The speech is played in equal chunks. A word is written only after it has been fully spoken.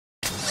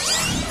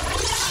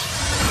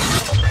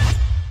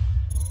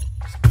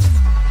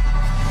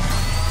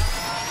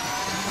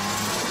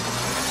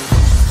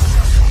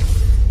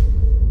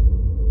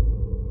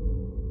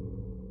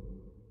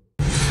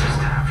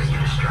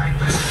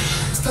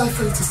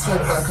to sit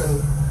back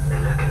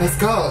and let's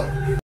go.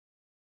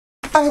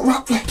 I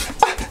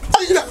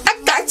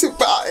got you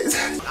guys.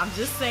 I'm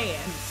just saying.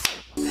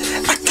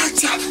 I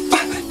got you.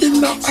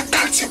 You know, I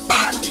got you,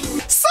 buddy.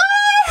 So,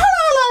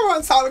 hello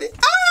everyone, Saudi.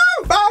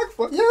 I'm back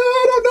for yet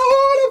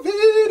another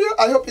video.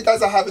 I hope you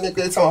guys are having a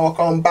great time.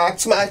 Welcome back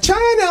to my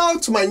channel,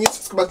 to my new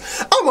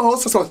subscribers. I'm a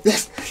host, so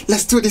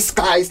let's do this,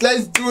 guys.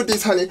 Let's do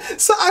this, honey.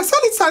 So I saw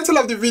the title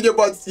of the video,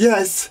 but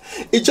yes,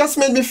 it just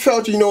made me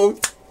feel, you know,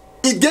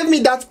 it gave me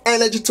that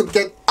energy to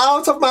get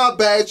out of my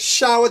bed,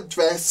 shower,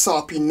 dress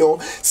up, you know,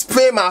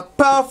 spray my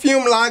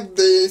perfume like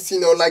this, you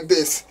know, like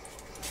this,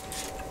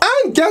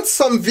 and get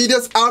some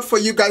videos out for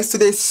you guys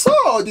today. So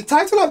the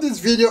title of this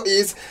video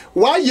is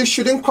why you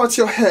shouldn't cut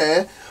your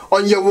hair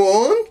on your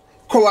own.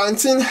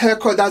 Quarantine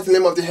haircut, that's the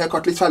name of the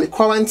haircut, literally,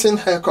 quarantine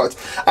haircut.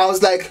 I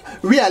was like,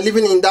 we are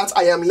living in that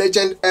I am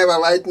legend era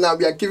right now.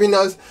 We are giving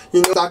us,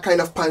 you know, that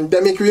kind of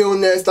pandemic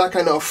realness, that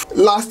kind of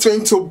last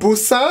train to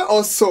Busan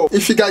or so.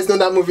 If you guys know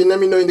that movie, let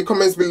me know in the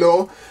comments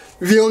below.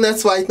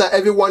 Realness right now,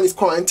 everyone is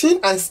quarantined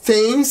and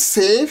staying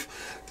safe,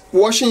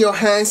 washing your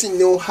hands, you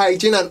know,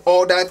 hygiene and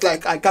all that.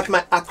 Like, I got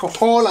my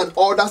alcohol and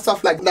all that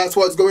stuff, like that's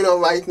what's going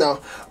on right now.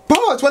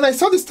 But when I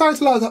saw this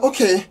title, I was like,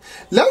 okay,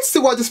 let's see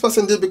what this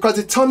person did, because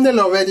the thumbnail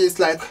already is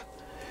like,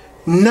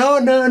 no,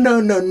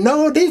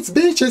 this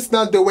bitch is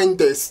not doing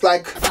this.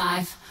 Like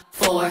 5,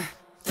 4,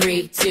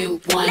 3,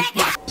 2, 1.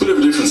 Bit of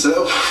a different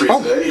setup for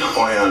today.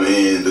 I am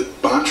in the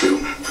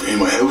bathroom in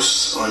my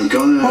house. I'm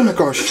gonna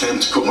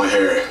attempt to cut my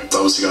hair. It's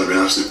obviously gonna be an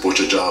absolute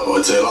butcher job.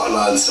 I'd say a lot of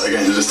lads are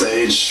getting to the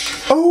stage.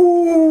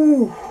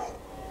 Oh.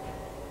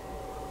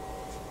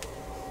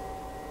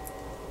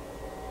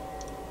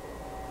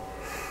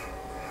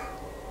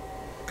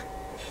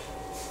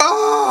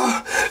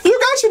 You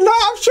guys should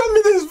not have shown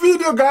me this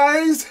video,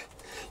 guys.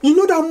 You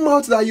know that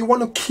mouth that you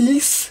want to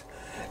kiss?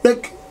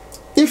 Like,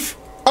 if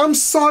I'm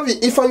sorry,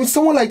 if I'm with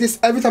someone like this,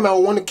 every time I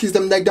want to kiss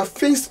them, like their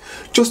face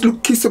just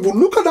look kissable.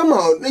 Look at that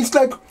mouth. It's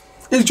like,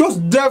 it's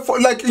just there for,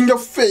 like, in your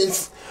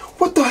face.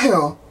 What the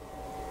hell?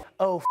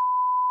 Oh.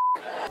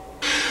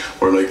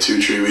 We're like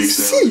 2-3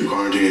 weeks now in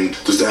quarantine.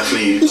 There's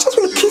definitely you just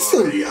want to kiss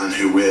him, and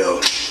who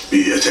will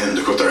be attempting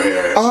to cut their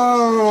hair.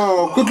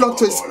 Oh, good luck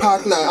to his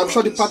partner. I'm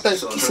sure the partner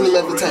is kissing him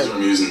every time.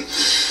 I'm using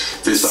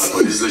this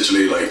app. It's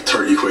literally like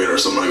 30 quid or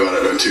something. I got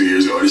it about 2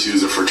 years ago. I just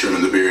used it for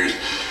trimming the beard.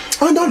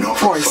 I don't know,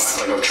 voice.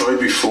 Like, I've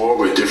tried before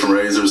with different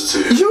razors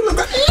to. You know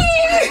that.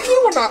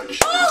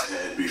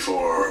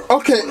 Before.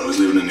 Okay. When I was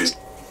living in these.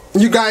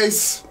 You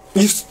guys.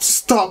 You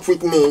stop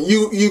with me.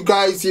 You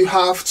guys, you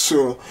have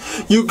to.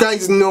 You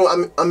guys know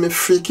I'm a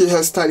freaky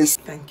hairstylist.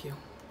 Thank you.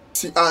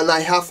 And I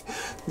have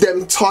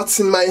them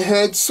thoughts in my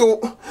head. So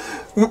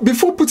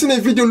before putting a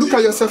video, look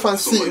at yourself and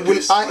see,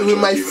 will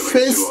my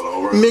face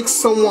make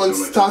someone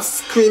start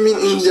screaming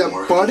in their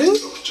body?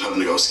 Having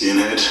to go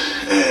skinhead.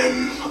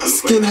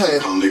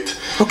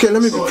 Skinhead. Okay,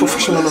 let me be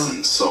professional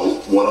now.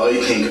 So what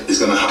I think is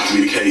going to have to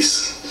be the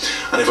case.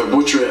 And if I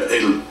butcher it,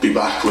 it'll be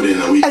back within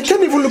a week. I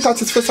can't even look at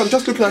his face, I'm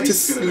just looking at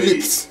his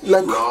lips.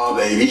 Like raw,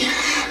 baby.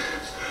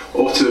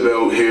 Up to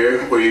about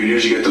here, where you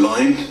usually get the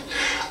line.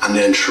 And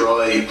then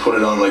try put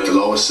it on like the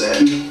lowest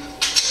setting.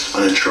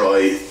 And then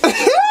try... What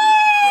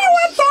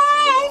the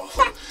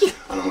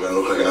heck? And I'm going to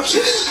look like an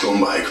absolute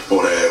scumbag.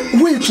 But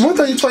wait, what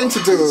are you trying to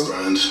do?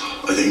 Grand,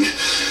 I think.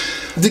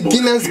 The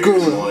Guinness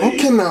girl.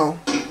 Okay now.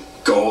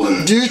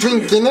 Golden. Do you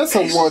drink Guinness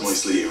or what? My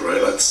sleeve,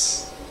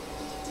 right?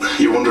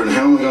 You're wondering,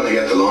 how am I going to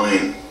get the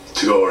line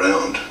to go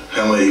around?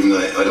 How am I even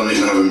going to... I don't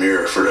even have a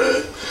mirror for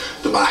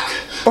the back.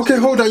 Okay,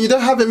 hold on. You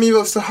don't have a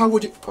mirror, so how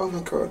would you... Oh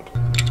my god.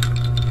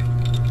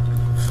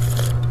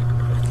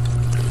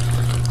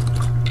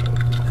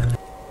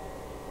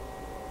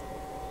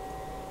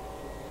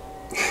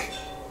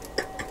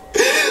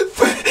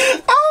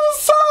 I'm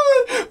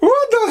sorry.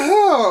 What the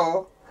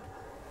hell?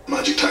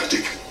 Magic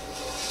tactic.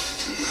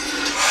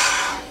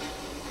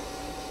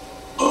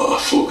 Oh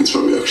fuck, it's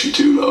probably actually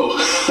too low.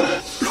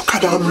 Look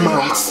at that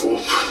mouth.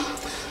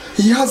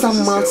 He has a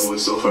mouth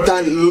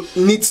that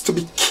needs to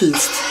be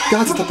kissed.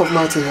 That's the type of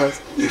mouth he has.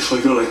 If I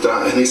go like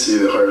that, I need to see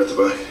the hair at the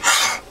back.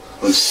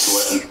 I'm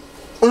sweating.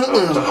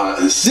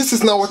 This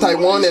is not what I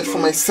wanted for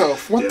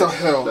myself. What the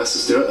hell? Let's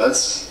just do it.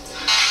 That's...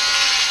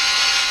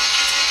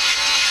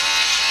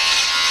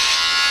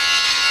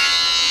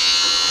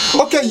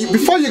 Okay,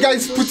 before you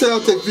guys put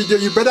out a video,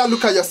 you better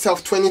look at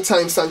yourself 20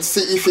 times and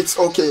see if it's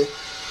okay.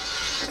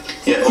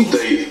 Yeah,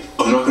 update.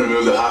 I'm not going to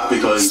move the hat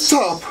because it's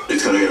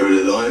going to get rid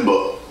of the line,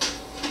 but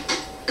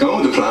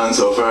going with the plan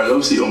so far, it's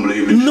obviously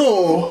unbelievable.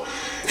 No.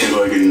 If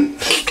I can...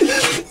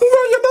 No,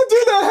 you're not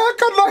doing a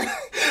haircut like...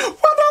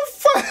 What the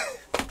fuck?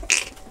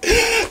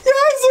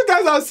 Yes, you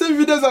guys have seen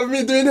videos of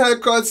me doing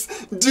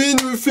haircuts, doing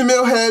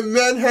female hair,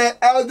 men hair,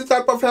 all the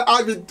type of hair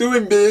I've been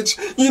doing, bitch.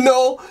 You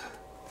know,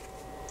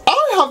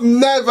 I have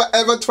never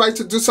ever tried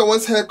to do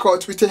someone's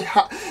haircut with a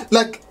hat.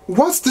 Like,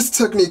 what's this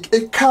technique?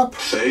 A cap.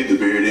 Fade the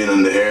beard in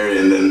and the hair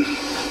in, then...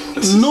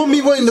 No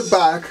mirror in the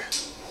back.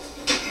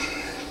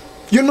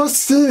 You're not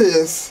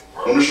serious.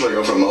 I wonder should I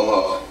go for a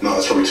mohawk? No,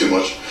 that's probably too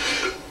much.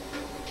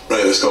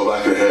 Right, let's go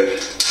back to the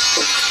head.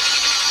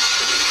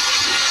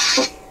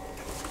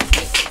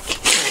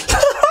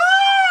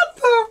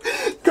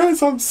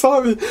 guys, I'm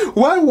sorry.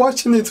 While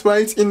watching it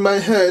right in my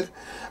head,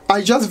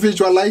 I just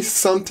visualized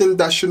something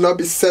that should not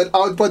be said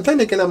out, but then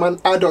again, I'm an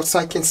adult, so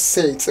I can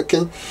say it,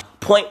 okay?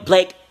 Point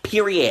blank,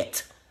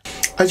 period.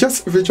 I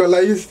just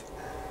visualized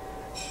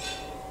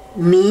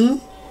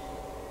me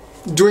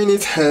doing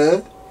it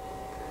here,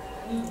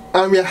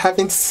 and we're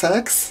having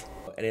sex.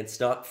 And it's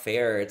not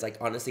fair. It's like,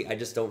 honestly, I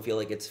just don't feel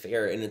like it's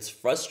fair, and it's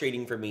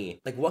frustrating for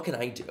me. Like, what can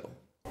I do?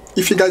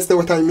 If you guys know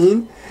what I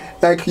mean,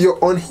 like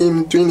you're on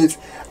him doing it,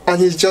 and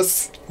he's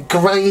just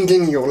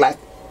grinding you, like,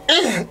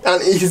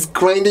 and he's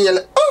grinding you,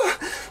 like,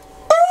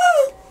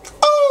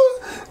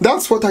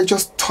 That's what I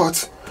just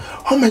thought.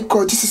 Oh my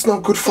god, this is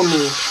not good for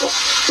me.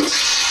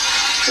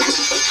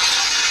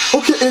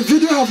 Okay, a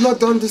video have not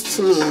done this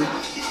to me.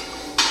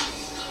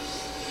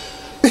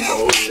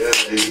 Oh yeah.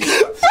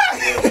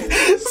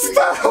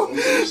 Stop!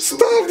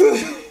 Stop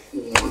it!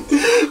 No,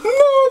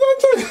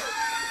 don't do it.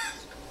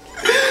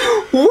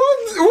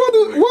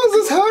 What's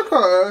this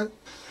haircut?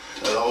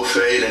 Hello,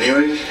 fade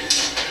anyway.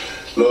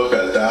 Look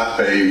at that,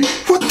 baby.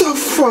 What the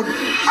fuck?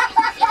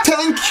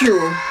 Thank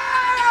you.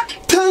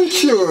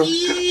 Thank you.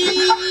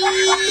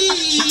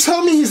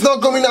 Tell me he's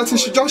not going out. He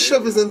should just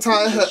shave his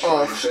entire hair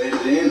off. Fade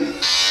it in.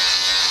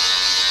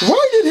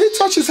 Why did he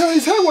touch his hair?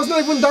 His hair was not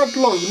even that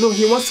long. No,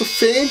 he wants to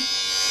fade.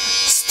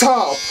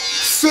 Stop.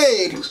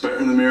 Fade. It looks better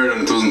in the mirror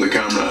than it does in the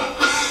camera.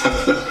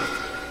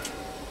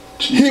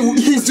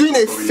 He's doing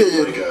a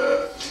fade. Like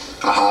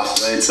a half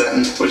fade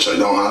setting, which I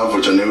don't have,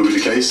 which I knew would be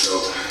the case, so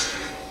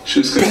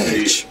she's gonna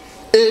be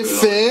a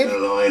fade? in a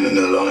line and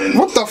a line.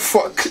 What the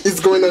fuck is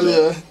going on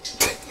here?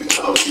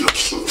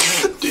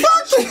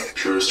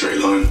 Pure straight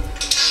line.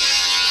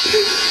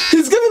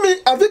 He's giving me.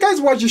 Have you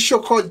guys watched a show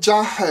called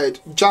Jarhead?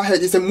 Jarhead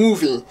is a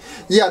movie.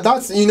 Yeah,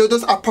 that's, you know,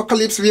 those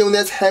apocalypse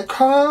realness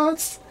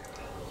haircuts.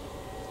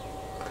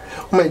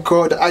 Oh my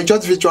god, I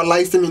just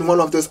visualized him in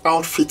one of those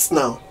outfits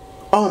now.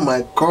 Oh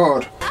my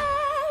god.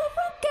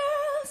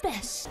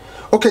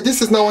 Okay,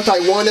 this is not what I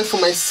wanted for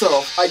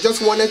myself. I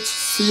just wanted to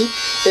see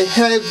a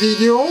hair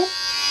video.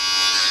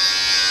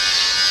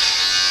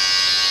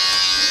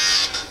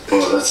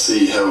 Well, let's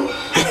see how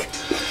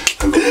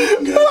good we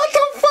can get. What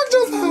the fuck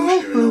just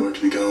happened? Where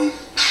to be going.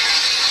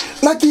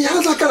 Like he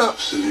has that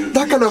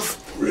kind of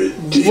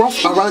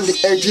rough around the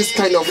edges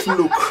kind of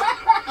look.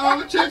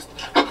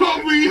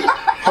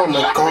 Oh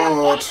my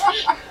god.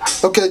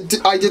 Okay,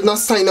 I did not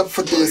sign up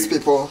for this,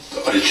 people.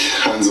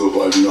 Hands up,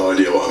 I have no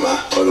idea what I'm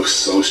at. I look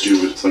so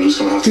stupid, so I'm just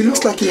gonna have to. He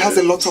looks like he has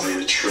a lot of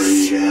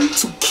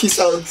to kiss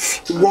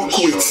and walk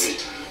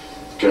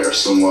with. Get her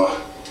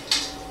somewhat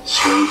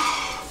straight.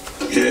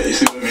 Yeah, you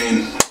see what I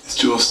mean? It's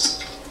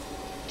just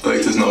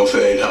like there's no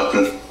fade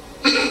happening.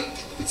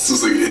 It's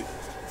just like it.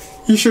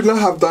 You should not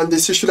have done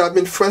this. You should have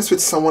been friends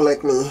with someone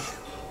like me.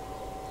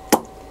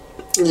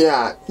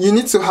 Yeah, you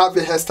need to have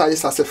a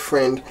hairstylist as a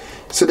friend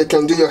so they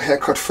can do your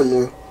haircut for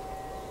you.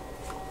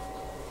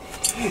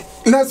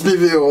 Let's be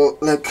real,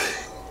 like,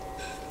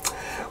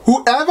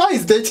 whoever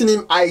is dating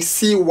him, I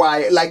see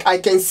why. Like, I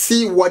can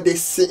see what they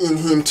see in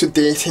him to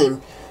date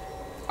him.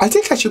 I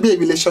think I should be a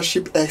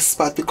relationship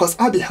expert because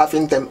I'll be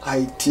having them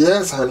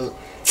ideas, honey.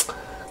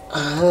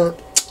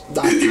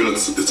 Even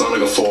it's on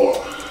like a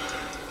 4,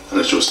 and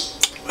it's just.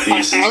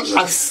 I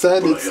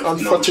said it,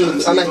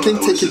 unfortunately, and I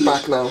can't take it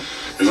back now.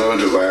 If I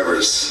went to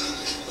barbers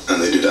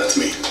and they did that to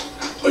me,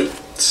 I'd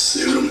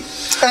sue them.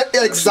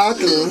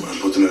 Exactly. And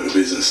put them out of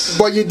business.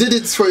 But you did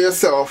it for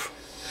yourself.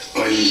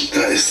 I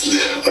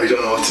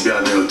don't know what to be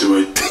at now. Do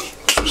I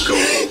just go?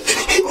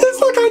 It's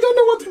like I don't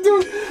know what to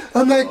do.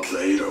 I'm like,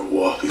 late or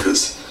what?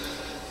 Because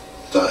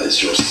that is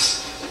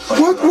just.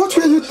 What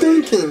were you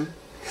thinking?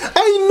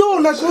 I know,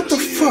 like what the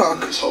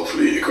fuck?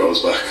 Hopefully it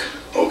grows back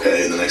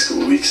okay in the next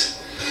couple of weeks.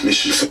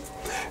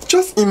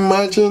 Just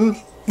imagine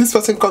this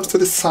person comes to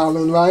the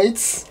salon, right?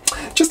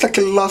 Just like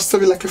a love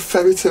story, like a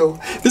fairy tale.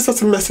 This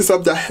person messes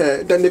up their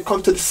hair, then they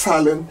come to the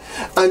salon,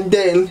 and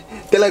then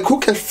they're like, who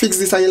can fix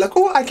this? And you're like,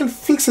 oh, I can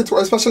fix it.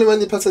 Especially when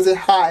the person says,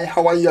 hi,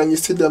 how are you? And you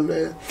see them,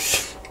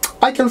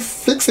 I can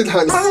fix it,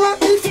 honey.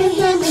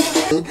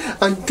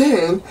 And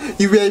then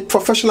you were a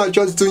professional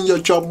just doing your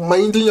job,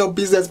 minding your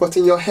business, but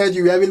in your head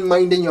you weren't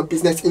minding your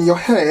business in your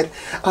head.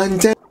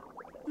 And then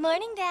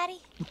morning,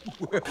 Daddy.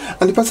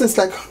 And the person is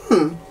like,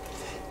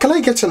 can I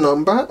get your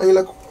number? And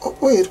you're like, oh,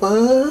 wait,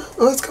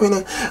 what's going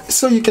on?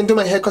 So you can do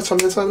my haircut from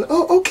this one.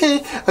 Oh,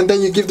 okay. And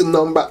then you give the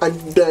number, and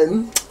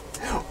then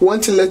one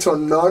thing led to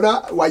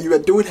another. While you were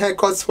doing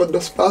haircuts for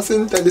this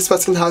person, then this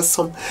person has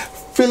some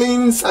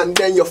feelings, and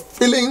then your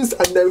feelings,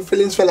 and then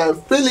feelings,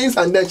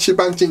 and then she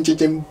bang,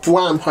 jing,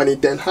 bam, honey,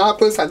 then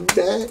happens, and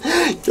then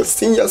you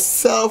see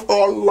yourself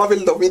all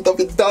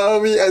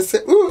lovey-dovey, and say,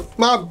 ooh,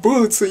 my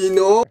boots, you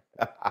know.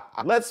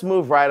 Let's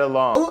move right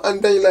along.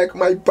 And then like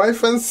my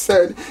boyfriend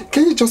said,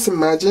 can you just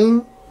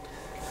imagine?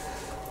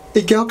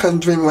 A girl can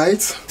dream,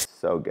 right?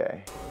 So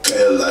gay.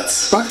 Well,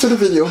 that's back to the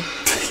video.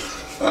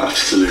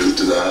 Absolute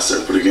disaster.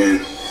 But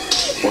again,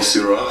 what's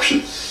your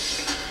option?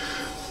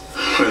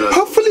 Well,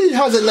 hopefully he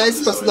has a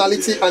nice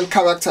personality and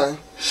character.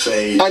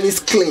 Fade. And he's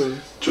clean.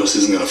 Just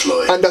isn't gonna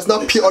fly. And does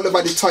not pee all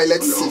over the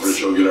toilet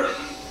seat.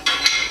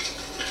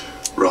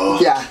 raw.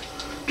 Yeah.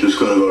 Just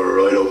gonna go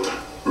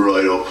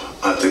right up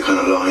at the kind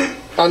of line.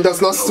 And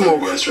there's no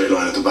smoke. A straight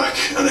line at the back,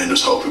 and then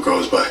just hope it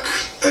goes back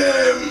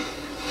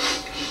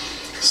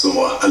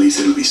somewhat. At least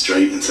it'll be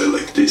straight instead of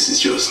like this is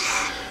just.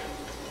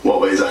 What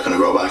way is that gonna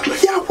go back?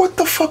 Like, yeah, what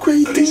the fuck were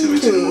you thinking? At least if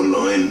it's in one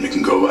line, it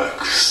can go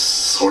back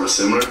sort of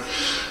similar.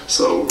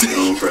 So we're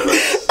going for it. Like,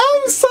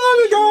 I'm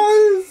sorry,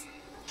 guys.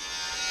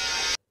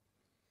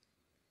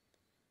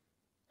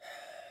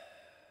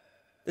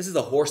 This is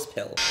a horse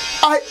pill.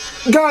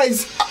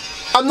 Guys,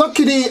 I'm not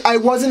kidding. I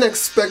wasn't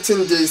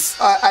expecting this.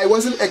 I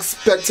wasn't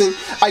expecting.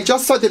 I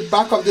just saw the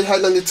back of the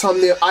head on the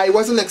thumbnail. I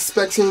wasn't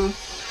expecting.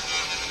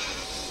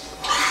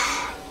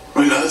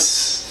 Right,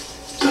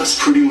 that's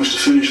pretty much the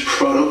finished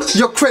product.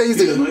 You're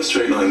crazy. Yeah, nice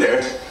straight line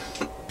there.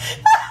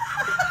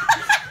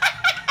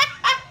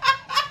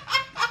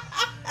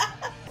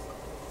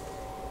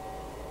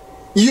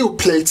 You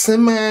played so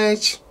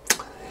much.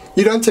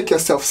 You don't take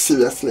yourself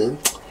seriously.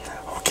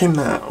 Okay,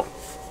 now.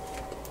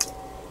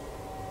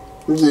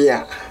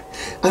 Yeah.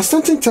 And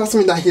something tells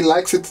me that he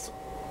likes it.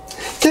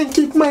 Can't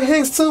keep my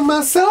hands to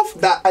myself.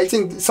 That I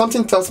think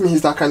something tells me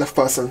he's that kind of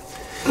person.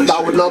 Nice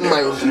that would not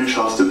mind. Finish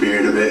off the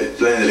beard a bit,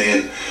 blend it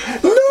in.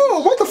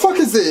 No, what the fuck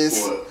is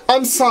this?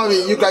 I'm sorry,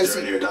 you guys.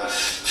 That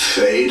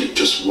fade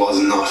just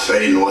was not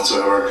fading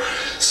whatsoever.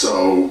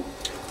 So.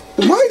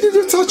 Why did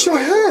you touch your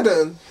hair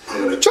then?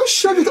 Just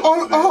shave it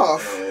all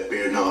off.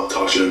 Beard, no, I'll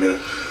talk to you in a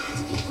minute.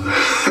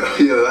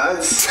 Yeah,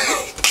 lads.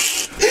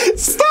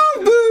 Stop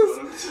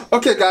this!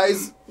 Okay,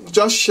 guys,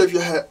 just shave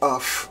your hair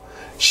off.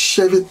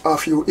 Shave it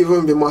off, you'll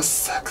even be more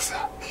sexy.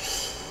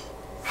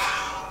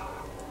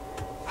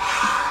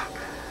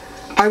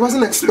 I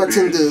wasn't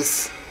expecting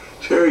this.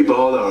 Very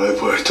bald, alright,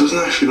 but it doesn't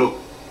actually look.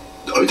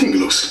 I think it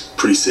looks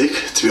pretty sick,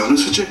 to be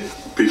honest with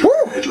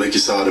you. Like you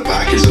saw, the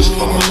back is just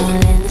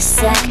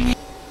awesome.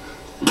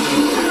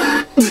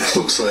 This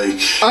looks like.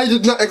 I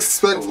did not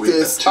expect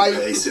this.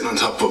 Sitting on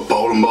top of a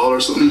bowling ball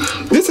or something.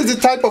 This is the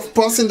type of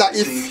person that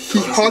if he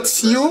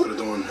hurts you,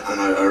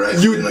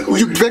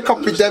 you break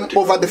up with them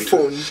over the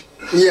phone.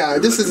 Yeah,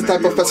 this is the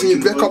type of person you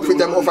break up with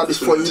them over the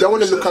phone. You don't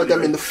want to look at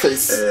them in the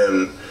face.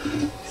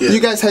 You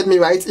guys heard me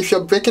right? If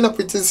you're breaking up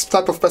with this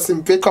type of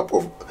person, break up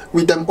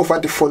with them over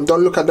the phone.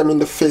 Don't look at them in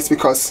the face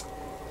because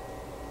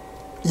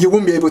you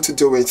won't be able to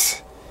do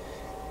it.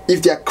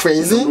 If they're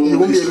crazy, you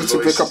won't be able to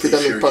break up with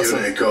them in person.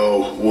 If you're giving it a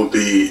go, would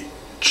be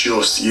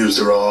just use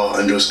the raw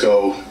and just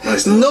go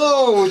nice.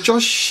 No,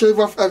 just shave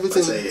off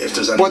everything.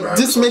 But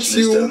this makes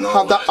you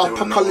have that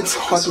apocalypse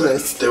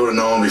hotness. They would have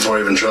known before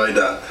I even tried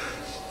that.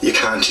 You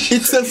can't.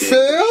 It's a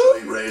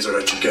fail. Razor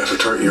that you get for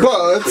 30 or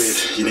 40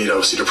 quid. You need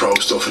obviously the pro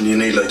stuff, and you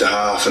need like the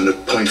half and the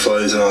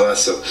 0.5s and all that.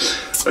 So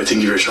I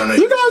think if you're trying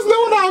to, you guys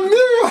know what I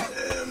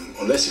mean.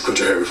 Unless you cut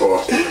your hair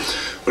before,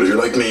 but if you're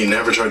like me,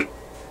 never tried.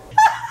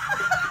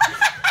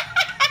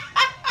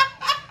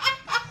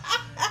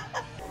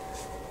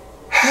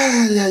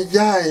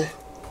 Yeah.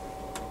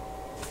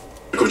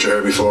 Cut your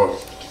hair before.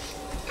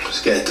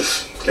 Just get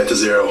the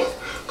zero,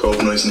 go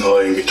up nice and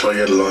high, and try to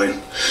get a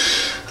line,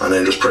 and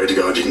then just pray to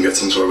God you can get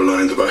some sort of a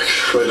line in the back.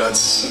 Right,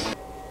 lads.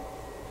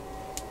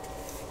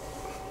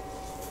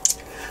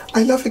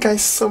 I love you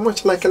guys so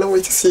much. Like, I can't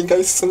wait to see you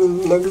guys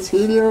soon in the next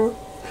video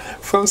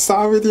from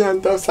Saudi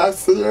and DAWSON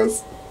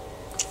Studios.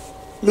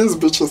 This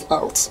bitch is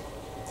out.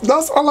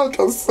 That's all I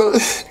can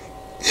say.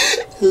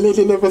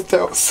 Lady never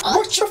tells.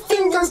 Put your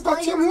fingers,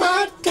 but you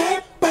might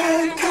get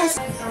burned.